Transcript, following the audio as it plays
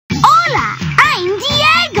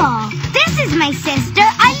is my sister,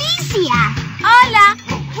 Alicia. Hola!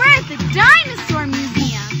 We're at the Dinosaur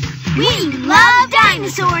Museum. We love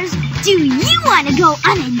dinosaurs. Do you want to go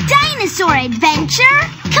on a dinosaur adventure?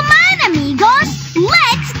 Come on, amigos.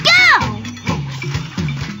 Let's go.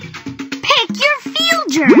 Pick your field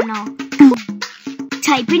journal.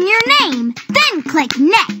 Type in your name, then click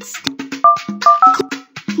Next.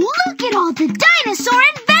 Look at all the dinosaur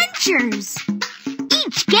adventures.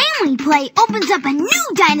 Each game we play opens up a new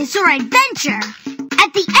dinosaur adventure.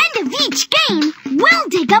 At the end of each game, we'll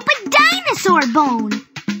dig up a dinosaur bone.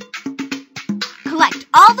 Collect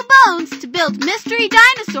all the bones to build mystery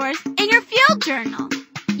dinosaurs in your field journal.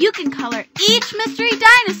 You can color each mystery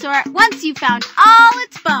dinosaur once you've found all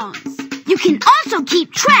its bones. You can also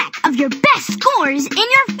keep track of your best scores in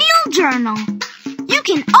your field journal. You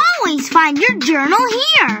can always find your journal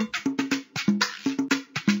here.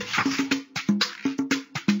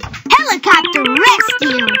 Helicopter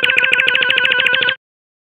rescue.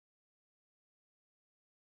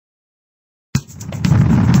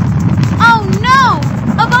 Oh no!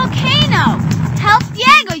 A volcano! Help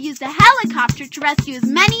Diego use a helicopter to rescue as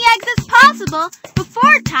many eggs as possible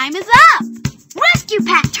before time is up. Rescue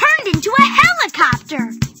Pack turned into a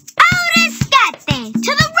helicopter. Au rescate!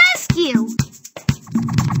 To the rescue!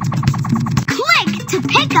 Click to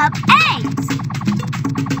pick up eggs.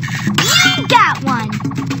 You got one.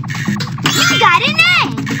 You got an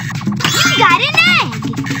egg. You got an egg.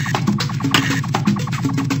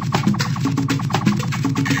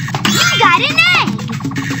 You got an egg.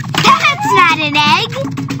 That's not an egg.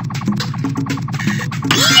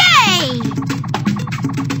 Yay!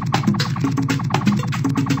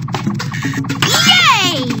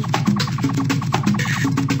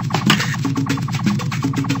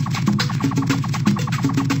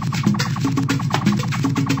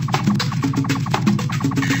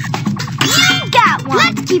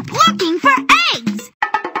 Keep looking for eggs.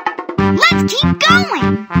 Let's keep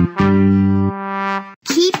going.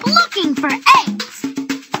 Keep looking for eggs.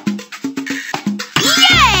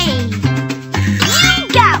 Yay! You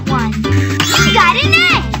got one. You got an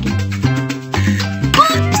egg.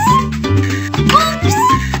 Oops. Oops.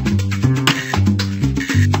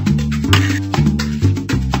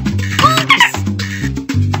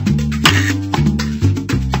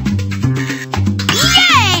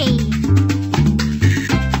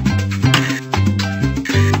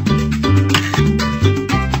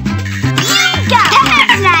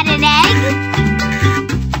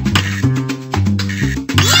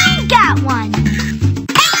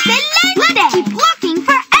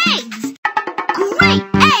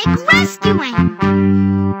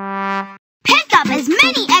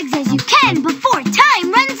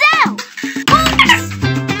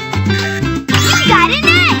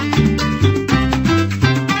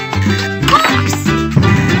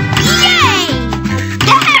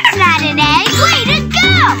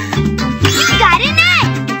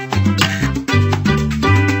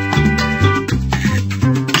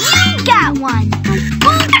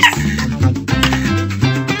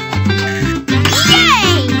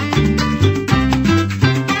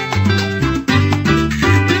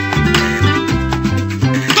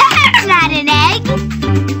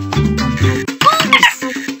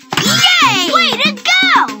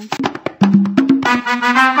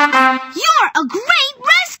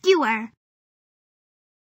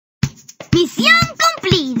 Misión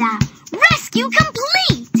cumplida! Rescue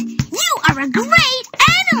complete! You are a great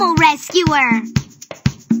animal rescuer!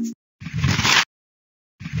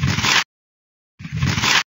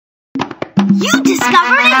 You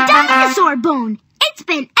discovered a dinosaur bone! It's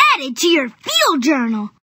been added to your field journal!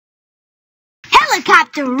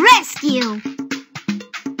 Helicopter rescue!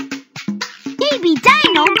 Baby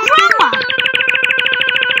dino grow up!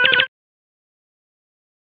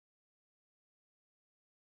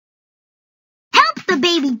 The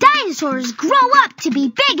baby dinosaurs grow up to be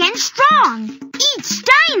big and strong. Each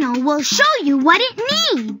dino will show you what it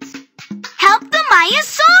needs. Help the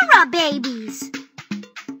Maiasaura babies.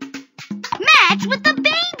 Match what the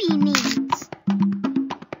baby needs.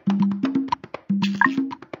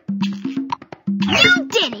 You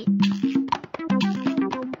did it.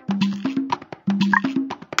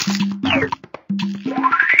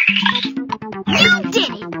 You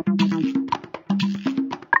did it.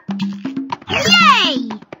 Yay!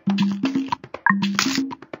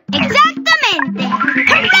 Exactamente!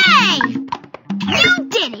 Hooray! You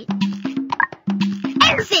did it!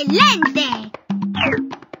 Excelente!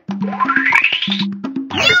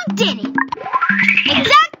 You did it!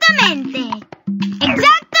 Exactamente!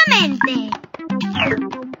 Exactamente!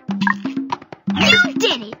 You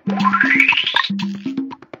did it!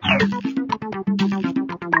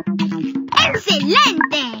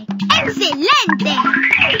 ¡Excelente! ¡Excelente!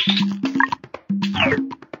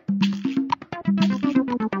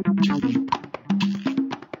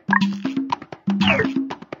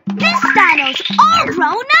 This dino's all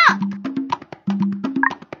grown up!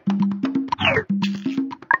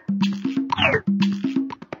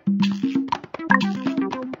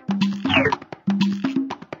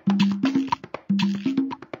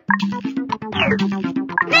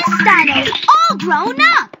 This dino's all grown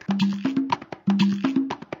up!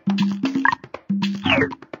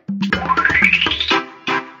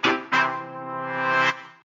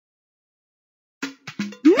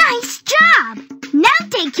 Nice job! Now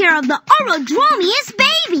take care of the Orodromius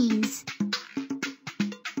babies!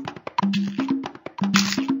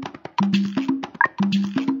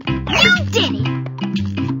 You did it!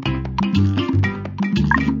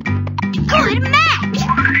 Good match!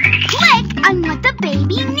 Click on what the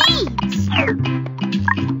baby needs!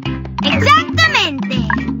 Exactamente!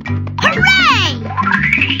 Hooray!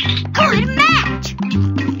 Good match!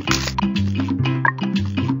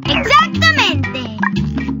 Exactamente!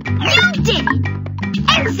 You did it!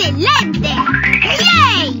 Excelente!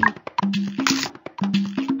 Yay!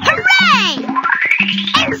 Hooray!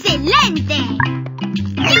 Excelente!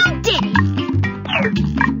 You did it!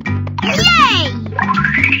 Yay!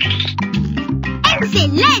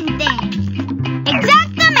 Excelente!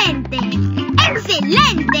 Exactamente!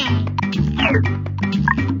 Excelente!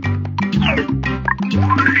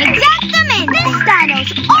 Exactamente! This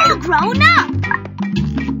dino's all grown up!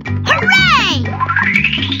 Hooray!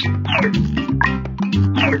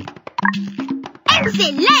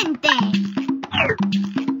 Excelente!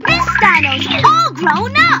 This dino's all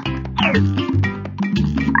grown up!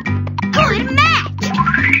 Good match!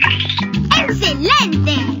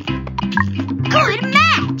 Excelente! Good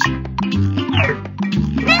match!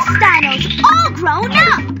 This dino's all grown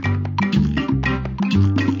up!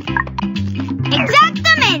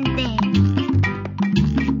 Exactamente!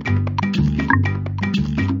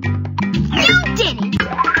 You did it!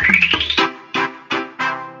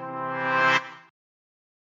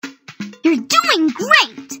 You're doing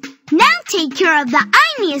great! Now take care of the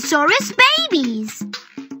Ionosaurus babies!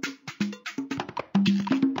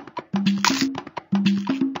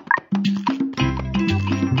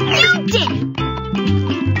 You did it!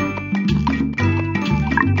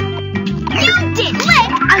 You did it!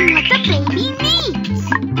 Click on what the baby needs!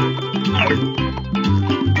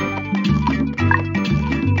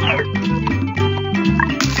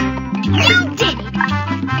 You did it!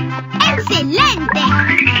 Excelente!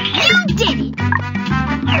 You did it!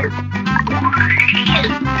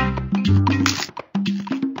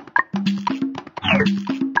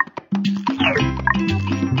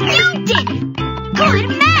 You did it! Good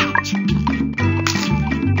match!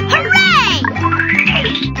 Hooray!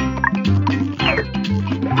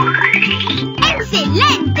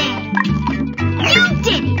 Excelente! You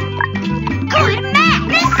did it! Good match!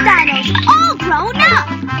 This dino's all grown up!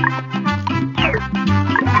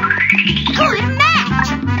 Good match!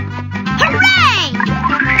 Hooray!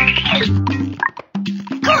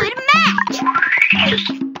 Good match!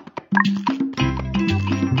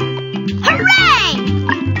 Hooray!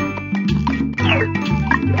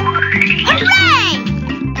 Hooray!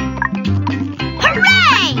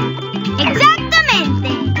 Hooray!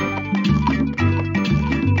 Exactamente!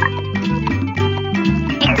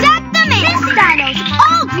 Exactamente! This dino's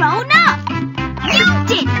all grown up! You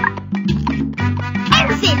did it!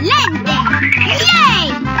 Excelente! Yay!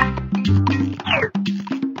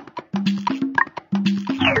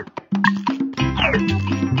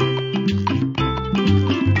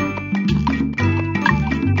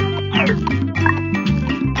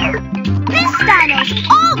 This dino's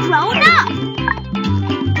all grown up!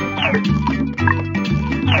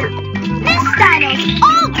 This dino's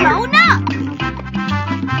all grown up!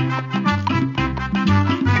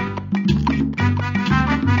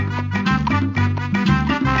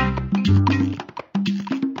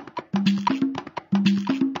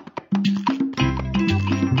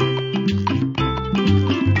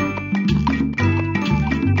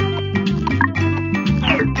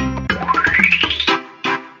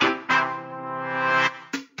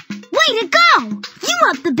 Way to go! You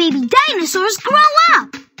helped the baby dinosaurs grow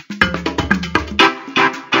up!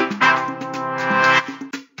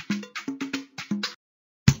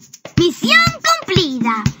 Misión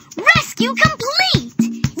cumplida! Rescue complete!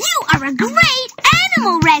 You are a great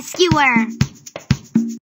animal rescuer!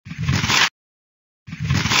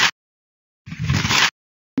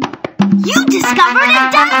 You discovered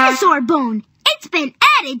a dinosaur bone! It's been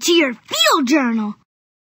added to your field journal!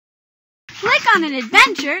 Click on an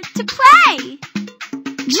adventure to play!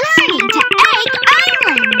 Journey to Egg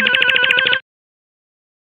Island!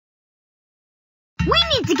 We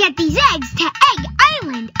need to get these eggs to Egg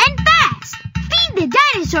Island and fast! Feed the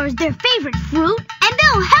dinosaurs their favorite fruit and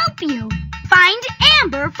they'll help you! Find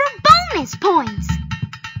Amber for bonus points!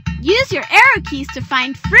 Use your arrow keys to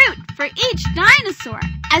find fruit for each dinosaur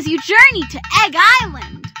as you journey to Egg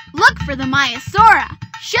Island. Look for the Maiasaura.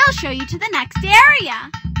 She'll show you to the next area.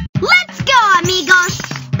 Let's go, amigos!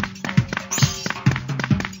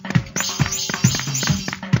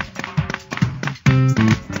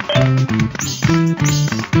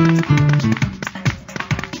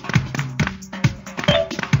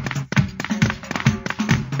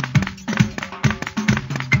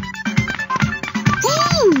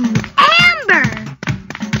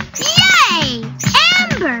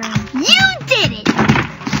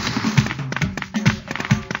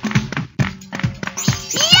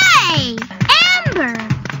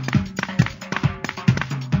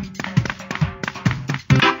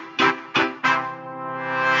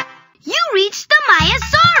 Reach the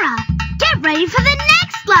Maiasaura! Get ready for the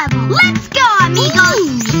next level! Let's go,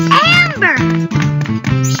 amigos! Amber!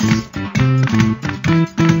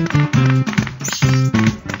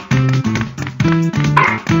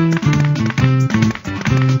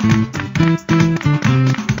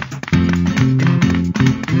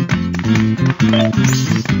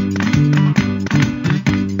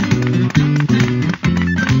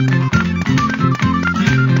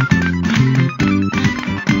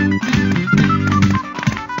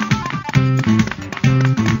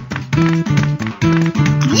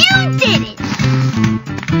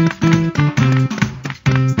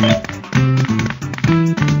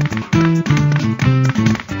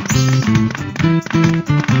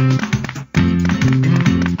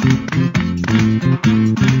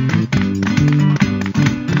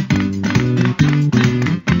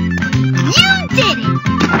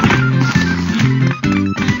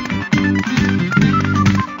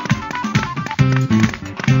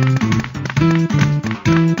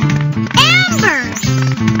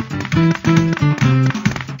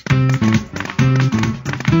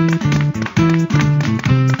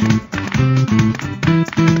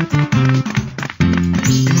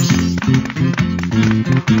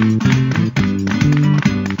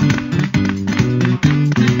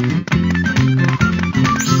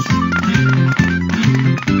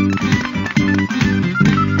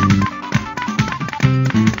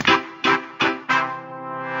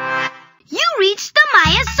 Reach the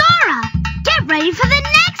Maiasaura! Get ready for the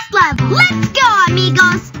next level! Let's go,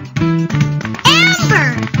 amigos! Amber!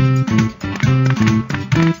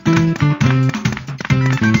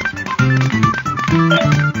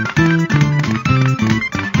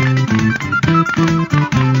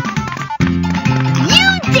 You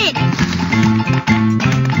did it!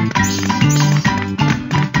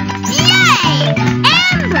 Yay!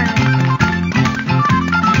 Amber!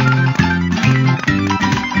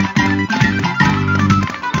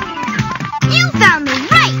 Found the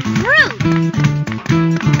right fruit!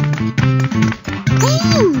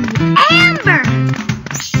 Ooh, Amber!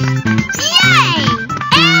 Yay!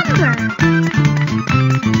 Amber!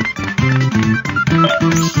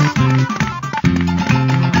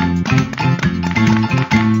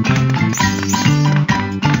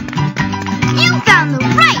 You found the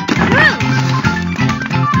right fruit!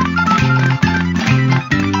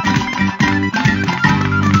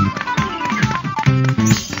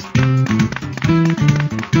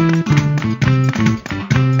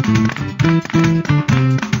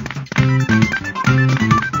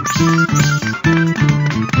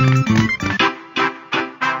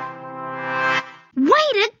 Way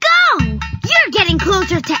to go! You're getting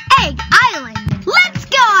closer to Egg Island. Let's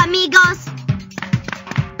go, amigos!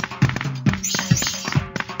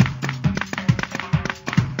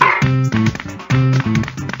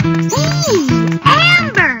 Ooh,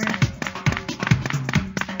 Amber!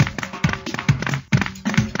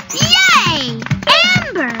 Yay!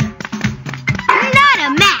 Amber! Not a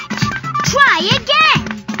match. Try again.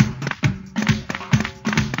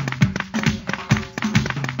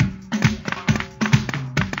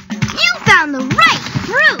 You found the right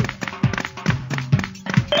fruit.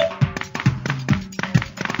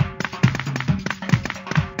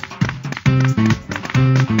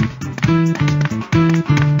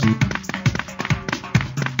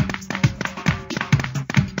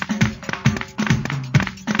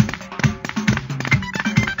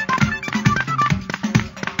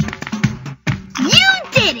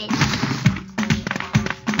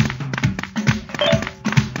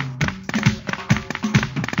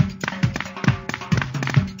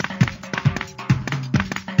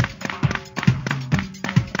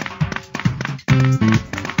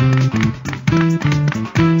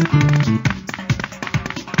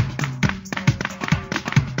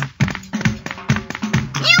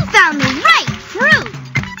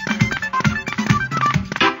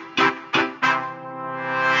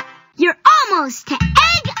 almost to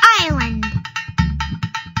Egg Island.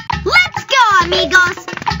 Let's go, amigos!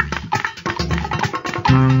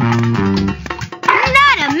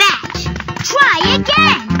 Not a match. Try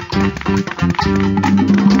again.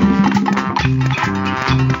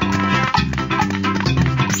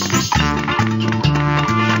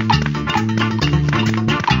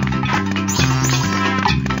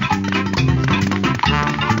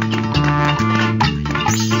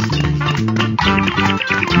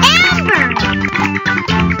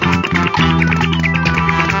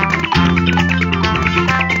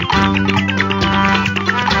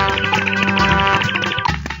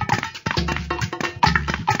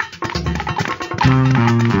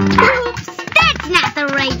 Oops, that's not the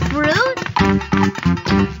right fruit.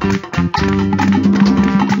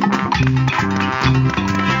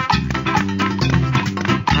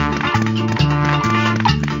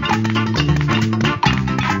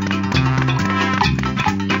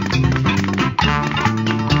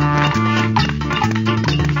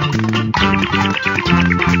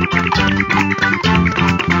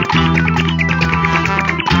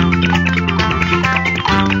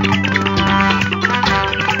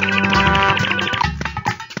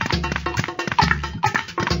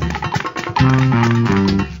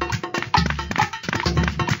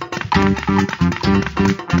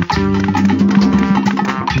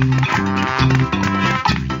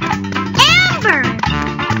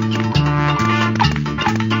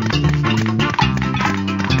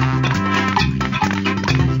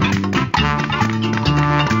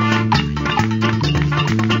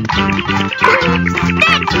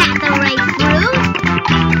 That's not the right fruit.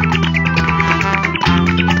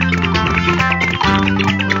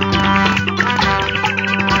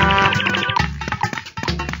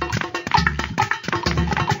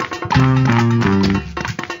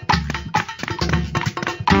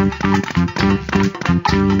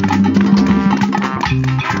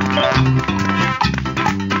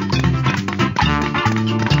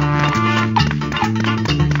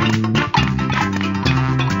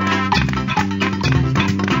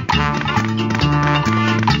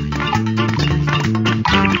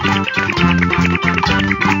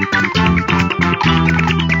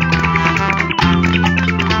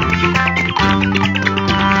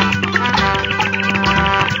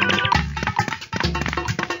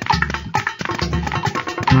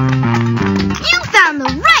 You found the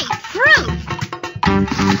right fruit.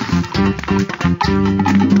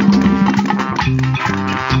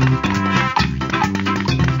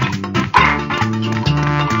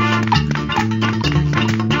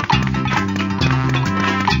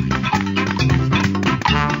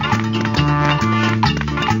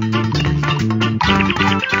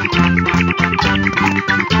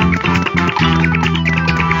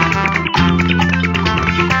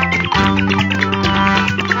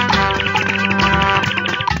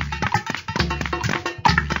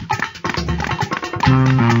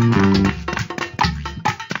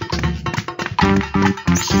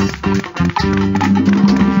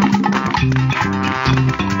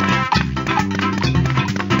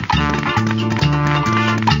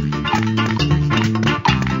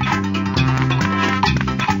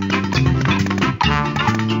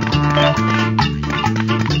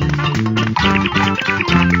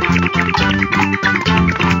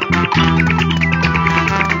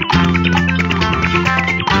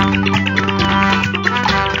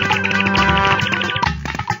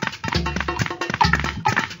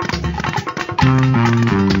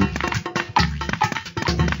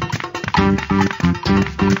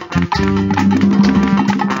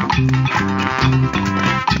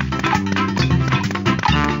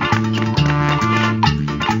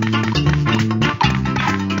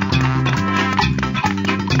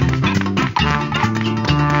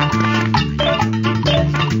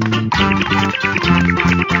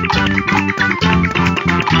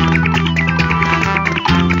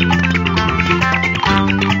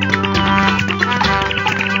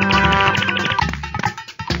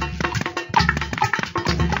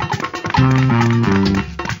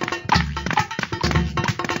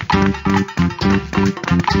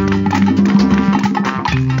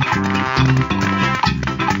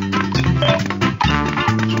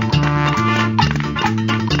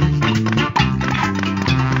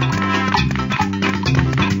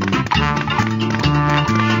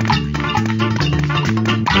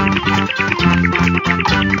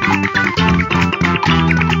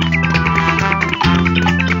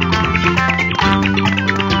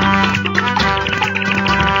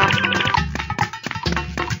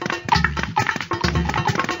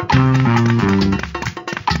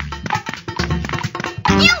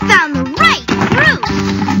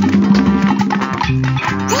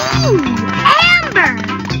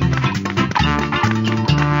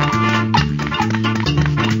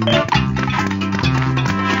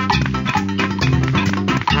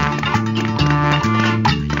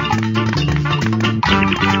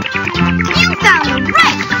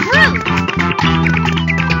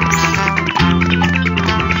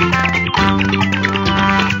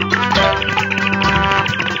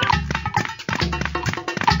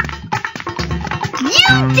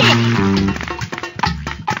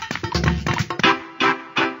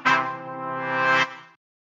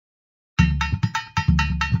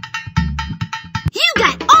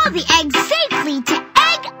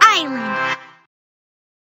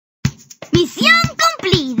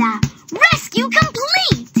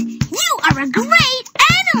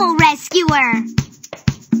 rescuer.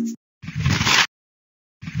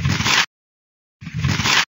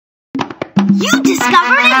 You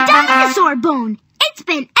discovered a dinosaur bone. It's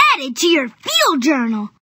been added to your field journal.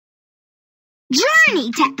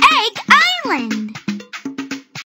 Journey to Egg Island.